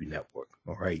African History Network.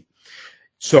 All right.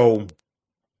 So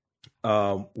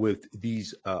with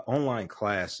these online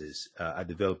classes, I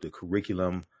developed a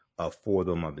curriculum for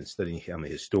them. I've been studying, I'm a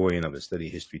historian. I've been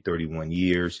studying history 31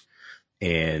 years.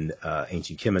 And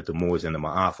Ancient Kemet, the Moors, and the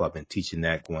Ma'afa, I've been teaching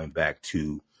that going back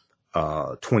to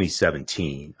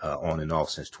 2017, on and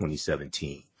off since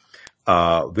 2017.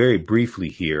 Very briefly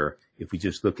here, if we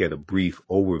just look at a brief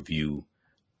overview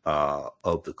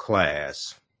of the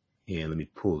class, and let me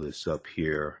pull this up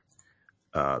here.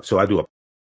 So I do a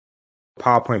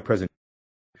PowerPoint presentation.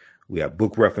 We have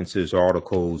book references,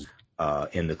 articles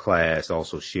in the class,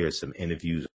 also share some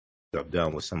interviews I've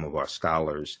done with some of our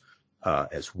scholars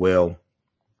as well.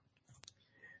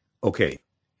 Okay,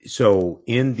 so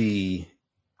in the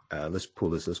let's go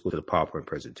to the PowerPoint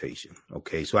presentation.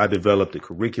 Okay, so I developed the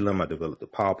curriculum, I developed the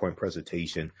PowerPoint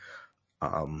presentation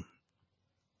for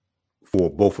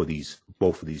both of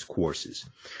these courses.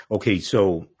 Okay,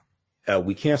 so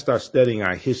we can't start studying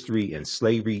our history and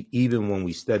slavery even when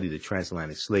we study the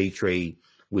transatlantic slave trade,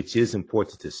 which is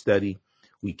important to study.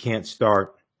 We can't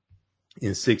start in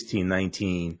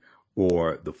 1619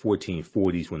 or the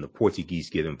 1440s when the Portuguese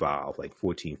get involved, like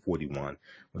 1441,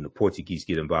 when the Portuguese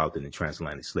get involved in the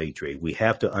transatlantic slave trade. We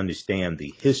have to understand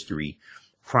the history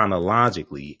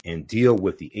chronologically and deal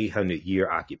with the 800-year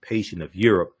occupation of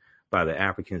Europe by the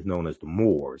Africans known as the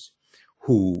Moors,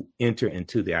 who enter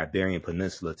into the Iberian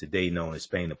Peninsula, today known as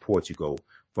Spain and Portugal,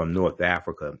 from North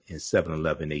Africa in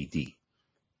 711 AD.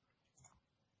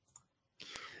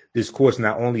 This course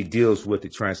not only deals with the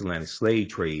transatlantic slave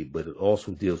trade, but it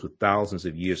also deals with thousands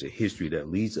of years of history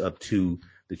that leads up to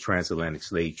the transatlantic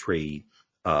slave trade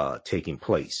taking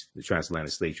place, the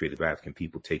transatlantic slave trade of African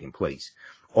people taking place.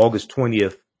 August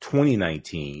 20th,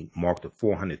 2019 marked the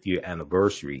 400th year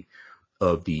anniversary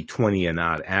of the 20 and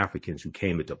odd Africans who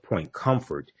came into Point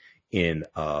Comfort in,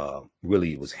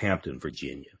 really it was Hampton,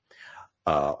 Virginia,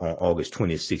 on August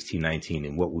 20th, 1619,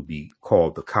 in what would be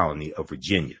called the colony of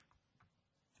Virginia.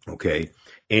 Okay.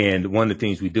 And one of the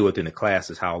things we do within the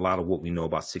class is how a lot of what we know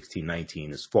about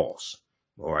 1619 is false.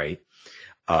 All right.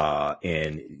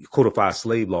 And codified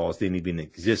slave laws didn't even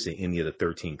exist in any of the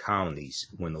 13 colonies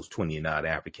when those 20 and odd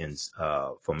Africans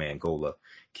from Angola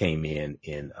came in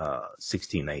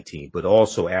 1619. But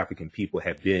also African people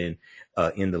have been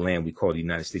in the land we call the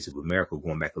United States of America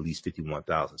going back at least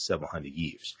 51,700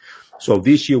 years. So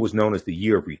this year was known as the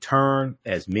year of return,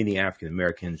 as many African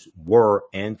Americans were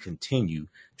and continue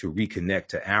to reconnect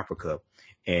to Africa,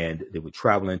 and they would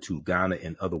travel into Ghana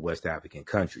and other West African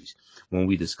countries. When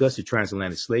we discuss the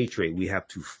transatlantic slave trade, we have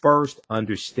to first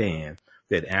understand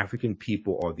that African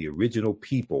people are the original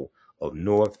people of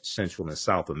North, Central, and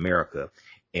South America,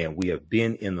 and we have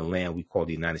been in the land we call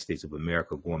the United States of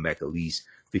America going back at least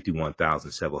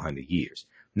 51,700 years.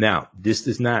 Now, this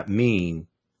does not mean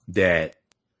that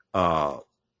the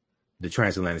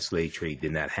transatlantic slave trade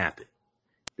did not happen.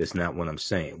 That's not what I'm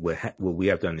saying. What we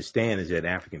have to understand is that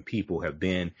African people have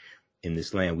been in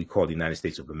this land we call the United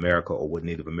States of America, or what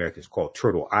Native Americans call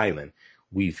Turtle Island.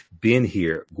 We've been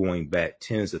here going back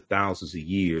tens of thousands of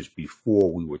years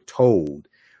before we were told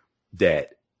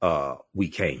that we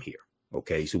came here.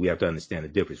 Okay, so we have to understand the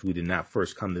difference. We did not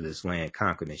first come to this land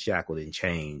conquered and shackled and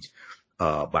chained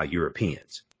by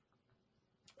Europeans.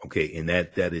 Okay, and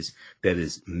that is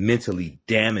mentally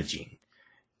damaging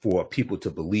for people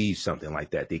to believe something like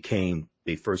that. They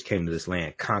first came to this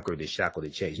land conquered and shackled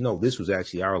and chained. No, this was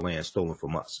actually our land stolen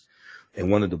from us. And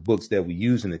one of the books that we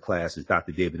use in the class is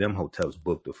Dr. David Imhotep's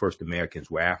book, The First Americans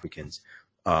Were Africans,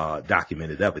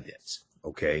 Documented Evidence.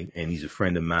 Okay, and he's a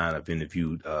friend of mine. I've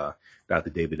interviewed Dr.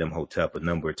 David Imhotep a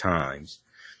number of times.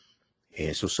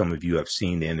 And so some of you have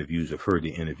seen the interviews, have heard the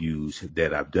interviews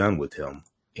that I've done with him.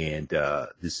 And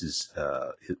this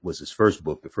was his first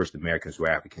book, The First Americans Were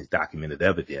Africans, Documented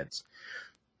Evidence,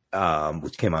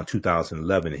 which came out in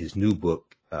 2011. And his new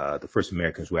book, The First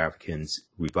Americans Were Africans,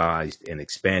 Revised and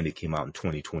Expanded, came out in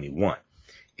 2021.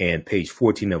 And page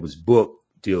 14 of his book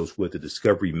deals with the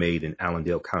discovery made in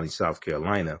Allendale County, South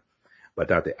Carolina, by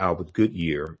Dr. Albert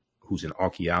Goodyear, who's an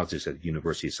archaeologist at the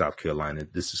University of South Carolina.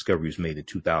 This discovery was made in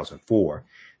 2004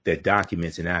 that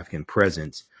documents an African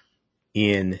presence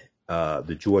in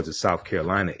the Georgia, South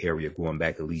Carolina area going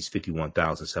back at least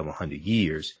 51,700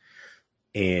 years.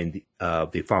 And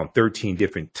they found 13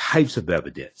 different types of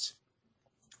evidence,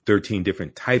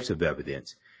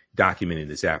 documenting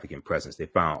this African presence. They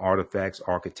found artifacts,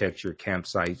 architecture,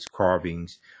 campsites,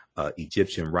 carvings,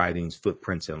 Egyptian writings,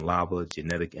 footprints in lava,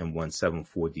 genetic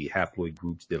M174D haploid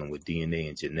groups dealing with DNA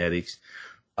and genetics,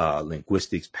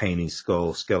 linguistics, painting,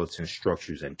 skulls, skeleton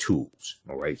structures, and tools.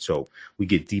 All right. So we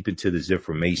get deep into this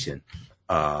information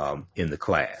in the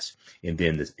class.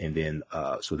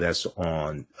 So that's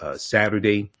on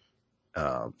Saturday,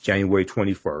 January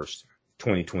 21st,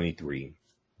 2023,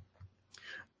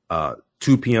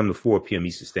 2 p.m. to 4 p.m.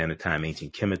 Eastern Standard Time,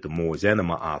 ancient Kemet, the Moors, and the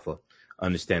Ma'afa,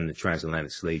 understanding the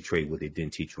transatlantic slave trade, what they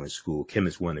didn't teach you in school.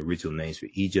 Kemet's one of the original names for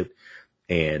Egypt.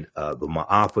 And the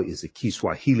Ma'afa is a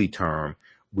Kiswahili term,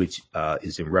 which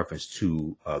is in reference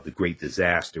to the Great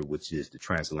Disaster, which is the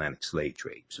transatlantic slave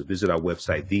trade. So visit our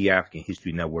website,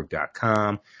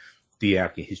 theafricanhistorynetwork.com,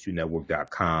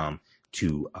 theafricanhistorynetwork.com,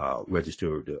 to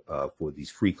register for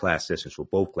these free class sessions for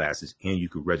both classes. And you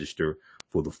can register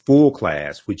For the full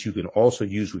class, which you can also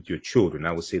use with your children,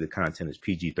 I would say the content is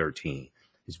PG-13.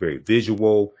 It's very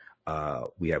visual.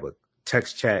 We have a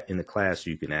text chat in the class so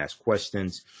you can ask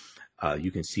questions.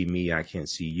 You can see me. I can't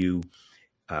see you.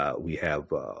 We have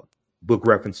book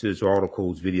references,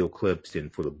 articles, video clips.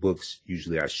 And for the books,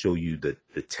 usually I show you the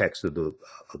text of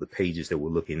the pages that we're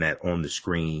looking at on the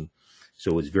screen.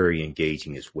 So it's very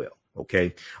engaging as well.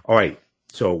 Okay. All right.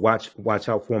 So watch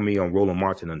out for me on Roland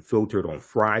Martin Unfiltered on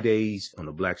Fridays on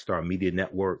the Black Star Media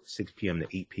Network, 6 p.m.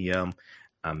 to 8 p.m.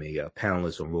 I'm a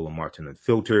panelist on Roland Martin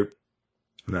Unfiltered.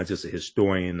 I'm not just a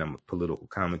historian. I'm a political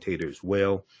commentator as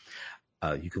well.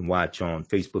 You can watch on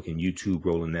Facebook and YouTube,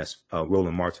 Roland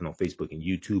Martin on Facebook and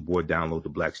YouTube, or download the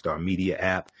Black Star Media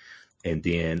app. And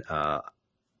then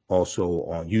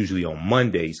also usually on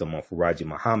Mondays, I'm on Faraji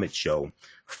Muhammad show,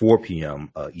 4 p.m.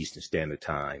 Eastern Standard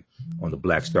Time on the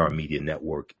Black Star Media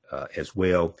Network as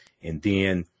well. And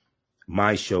then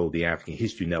my show, the African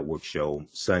History Network show,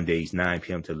 Sundays, 9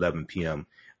 p.m. to 11 p.m.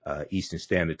 Eastern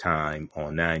Standard Time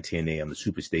on 9:10 a.m. the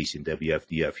Superstation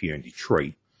WFDF here in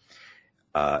Detroit.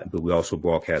 But we also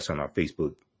broadcast on our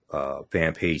Facebook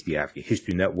fan page, the African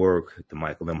History Network, the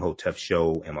Michael Imhotep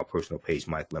Show, and my personal page,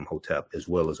 Michael Imhotep, as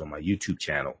well as on my YouTube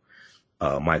channel,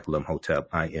 Michael Imhotep,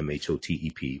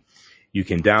 IMHOTEP. You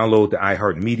can download the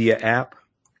iHeartMedia app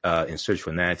and search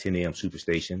for 9:10 a.m.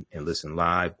 Superstation and listen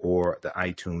live, or the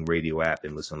iTunes Radio app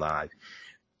and listen live.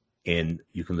 And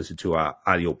you can listen to our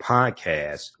audio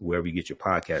podcast wherever you get your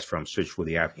podcast from. Search for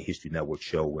the African History Network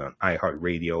Show. We're on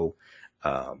iHeartRadio,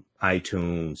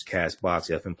 iTunes,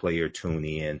 Castbox, FM Player,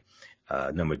 TuneIn,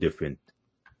 a number of different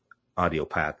audio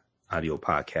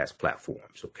podcast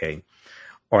platforms. Okay.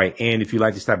 All right. And if you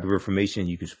like this type of information,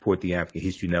 you can support the African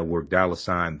History Network,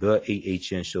 $,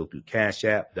 the AHN Show through Cash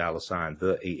App, $,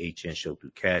 the AHN Show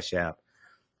through Cash App.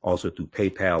 Also through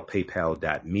PayPal,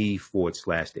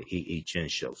 paypal.me/the AHN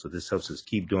Show. So this helps us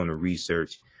keep doing the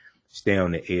research, stay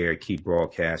on the air, keep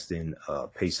broadcasting,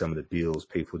 pay some of the bills,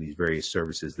 pay for these various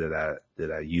services that I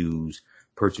use,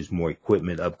 purchase more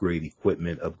equipment, upgrade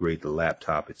the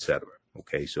laptop, etc.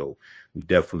 Okay, so we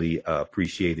definitely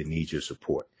appreciate and need your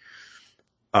support.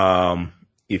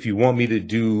 If you want me to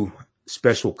do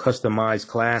special customized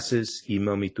classes,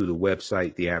 email me through the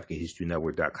website,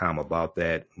 theafricanhistorynetwork.com, about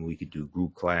that. And we could do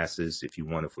group classes if you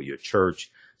want it for your church,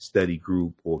 study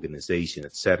group, organization,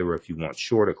 etc. If you want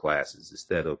shorter classes,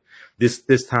 instead of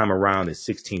this time around is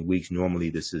 16 weeks. Normally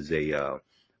this is a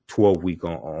 12-week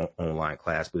online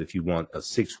class, but if you want a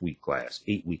 6-week class,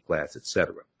 8-week class,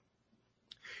 etc.,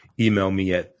 email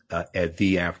me at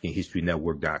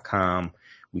theafricanhistorynetwork.com.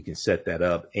 We can set that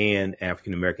up. And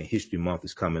African American History Month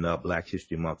is coming up. Black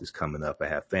History Month is coming up. I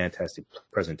have fantastic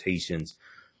presentations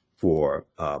for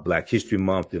Black History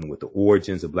Month, dealing with the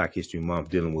origins of Black History Month,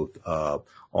 dealing with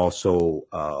also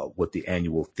what the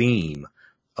annual theme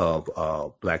of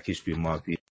Black History Month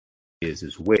is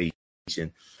as well.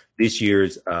 This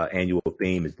year's annual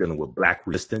theme is dealing with Black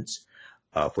resistance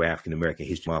for African American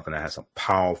History Month, and I have some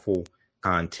powerful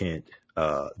content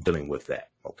dealing with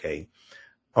that. Okay.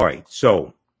 All right.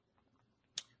 So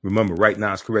remember, right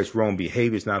now is correct. Wrong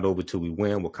behavior is not over till we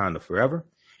win. Wakanda forever.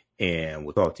 And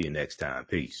we'll talk to you next time.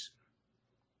 Peace.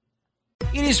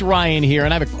 It is Ryan here,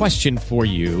 and I have a question for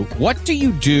you. What do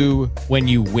you do when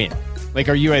you win? Like,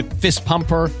 are you a fist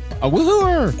pumper, a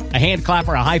woohooer, a hand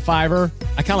clapper, a high fiver?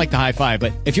 I kind of like the high five,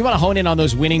 but if you want to hone in on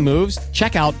those winning moves,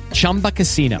 check out Chumba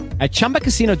Casino. At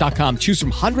ChumbaCasino.com, choose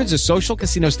from hundreds of social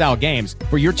casino style games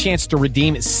for your chance to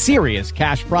redeem serious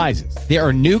cash prizes. There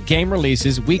are new game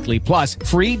releases weekly, plus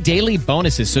free daily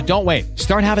bonuses. So don't wait.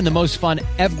 Start having the most fun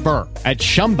ever at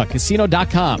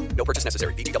ChumbaCasino.com. No purchase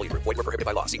necessary. VGW Group. Void where prohibited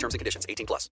by law. See terms and conditions. 18+.